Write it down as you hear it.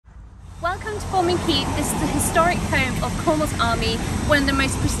Welcome to Bodmin Keep. This is the historic home of Cornwall's Army, one of the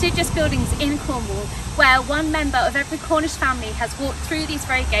most prestigious buildings in Cornwall, where one member of every Cornish family has walked through these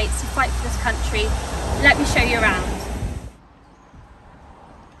very gates to fight for this country. Let me show you around.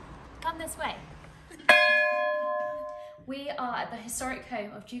 Come this way. We are at the historic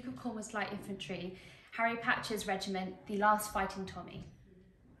home of Duke of Cornwall's Light Infantry, Harry Patch's regiment, the last fighting Tommy.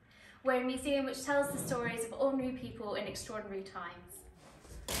 We're a museum which tells the stories of ordinary people in extraordinary times.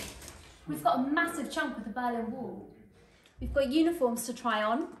 We've got a massive chunk of the Berlin Wall. We've got uniforms to try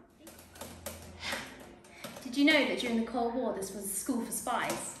on. Did you know that during the Cold War this was a school for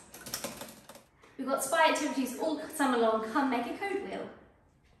spies? We've got spy activities all summer long. Come make a code wheel.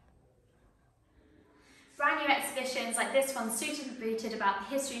 Brand new exhibitions like this one, Suited and Booted, about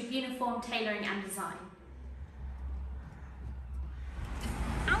the history of uniform, tailoring and design.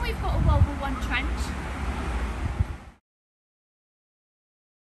 And we've got a World War I trench.